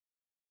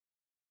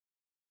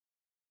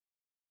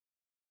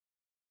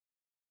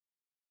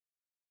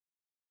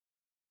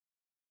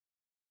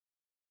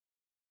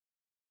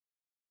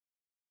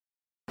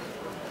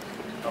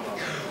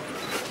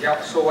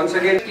Yeah, so once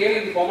again came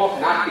in the form of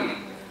napkin,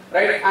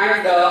 right?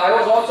 And I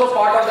was also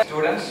part of the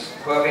students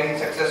who have been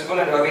successful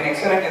and who have been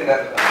excellent in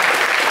that.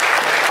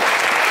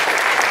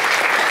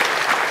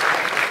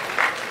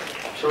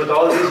 So with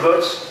all these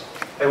words,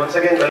 I once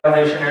again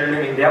examination held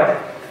in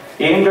India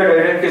aimed at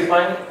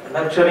identifying,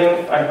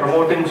 nurturing and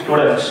promoting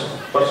students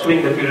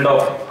pursuing the field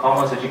of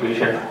commerce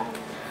education.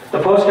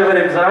 The first ever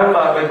exam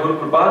by Guru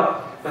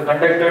Kripa was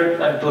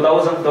conducted in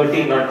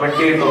 2013 on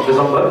 28th of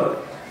December.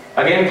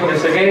 Again for the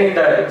second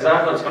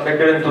exam was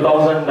conducted in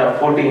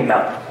 2014,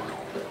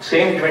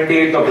 same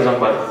 28th of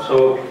December.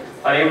 So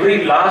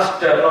every last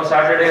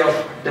Saturday of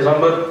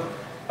December,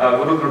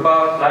 Guru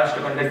Kripa plans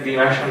to conduct the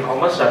National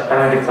Commerce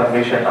Talent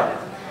Examination.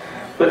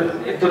 But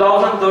in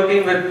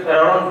 2013, with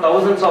around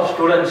thousands of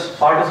students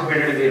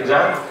participated in the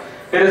exam.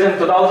 It is in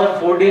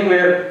 2014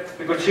 where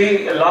we could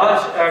see a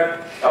large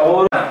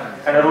award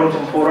and around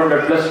some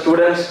 400 plus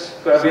students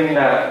who have been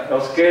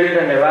scaled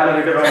and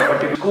evaluated on a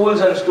particular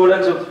schools and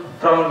students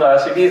from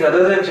cities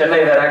other than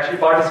Chennai that actually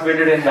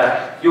participated in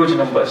huge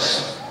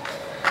numbers.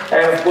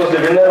 And of course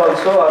the winner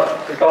also,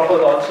 the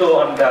toppers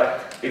also, and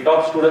the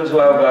top students who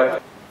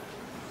have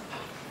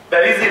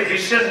There is a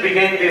vision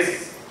behind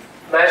this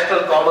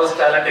National Commerce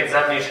Talent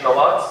Examination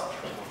Awards.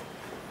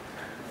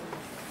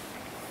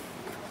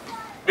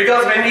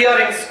 Because when we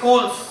are in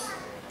schools,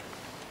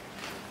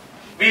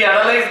 we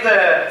analyze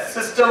the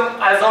system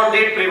as on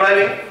date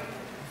prevailing.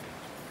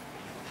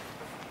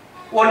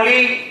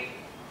 Only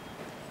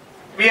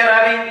we are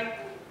having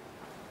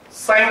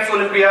Science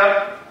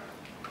Olympiad,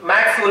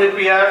 Maths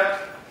Olympiad,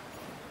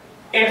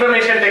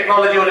 Information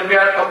Technology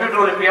Olympiad, Computer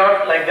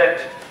Olympiad, like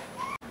that.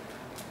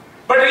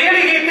 But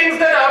really he thinks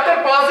that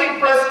after passing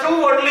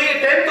 +2 only,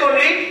 10th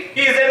only,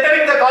 he is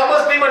entering the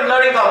commerce stream and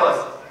learning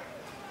commerce.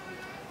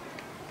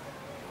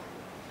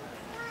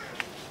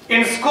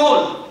 In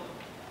school,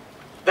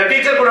 the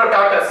teacher could have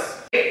taught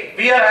us.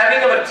 We are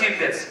having our chief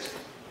guest.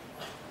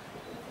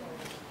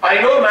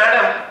 I know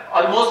madam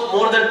almost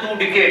more than 2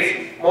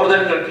 decades, more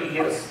than 30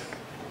 years.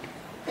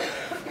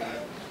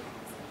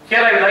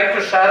 Here I would like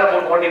to share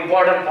about one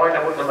important point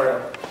about the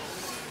madam.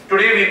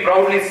 Today we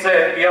proudly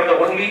say we are the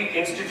only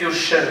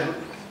institution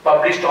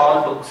published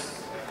all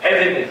books,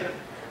 everything.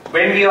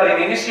 When we are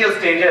in initial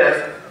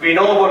stages, we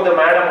know about the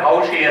madam,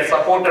 how she has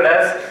supported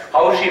us,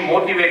 how she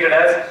motivated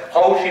us,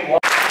 how she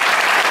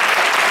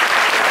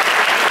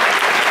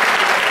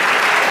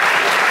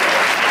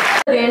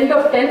the end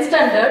of 10th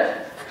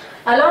standard,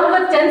 along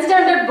with 10th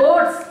standard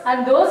boards,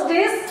 and those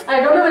days, I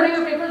don't know whether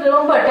you people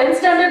remember, 10th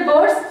standard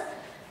boards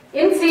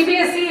in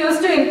CBSE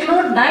used to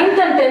include 9th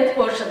and 10th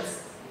portions.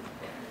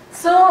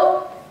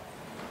 So,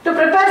 to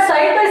prepare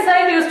side by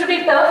side used to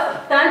be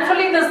tough.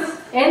 Thankfully, this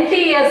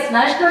NTS,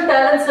 National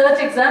Talent Search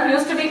Exam,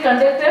 used to be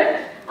conducted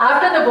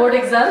after the board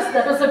exams.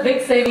 That was a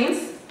big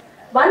savings.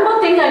 One more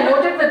thing I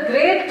noted with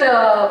great,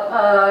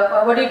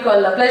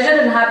 pleasure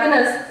and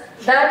happiness,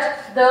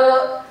 that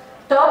the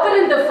topper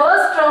in the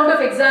first round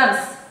of exams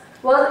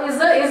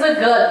is a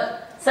girl,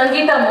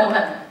 Sangeeta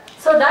Mohan.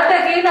 So that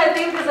again I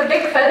think is a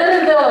big feather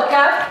in the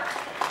cap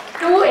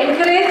to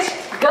encourage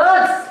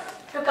girls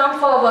to come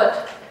forward.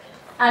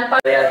 And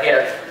they are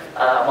here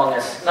among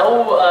us. Now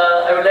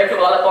I would like to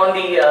call upon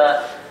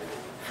the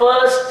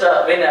first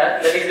winner,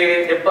 that is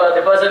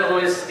the person who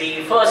is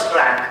the first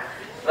rank.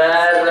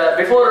 Where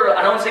before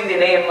announcing the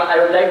name, I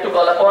would like to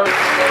call upon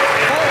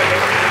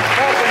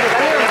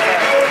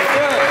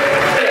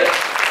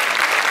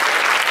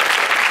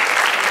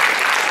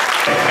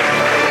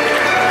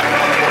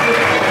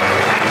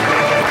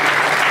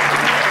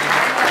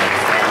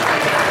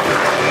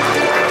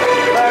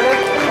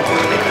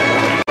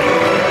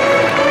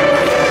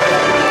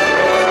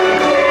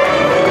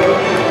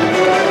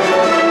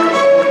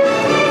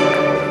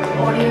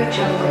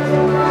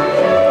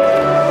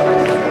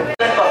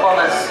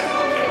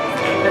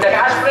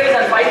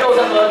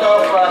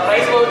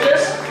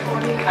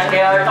and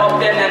they are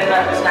top 10 in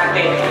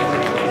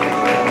snapping.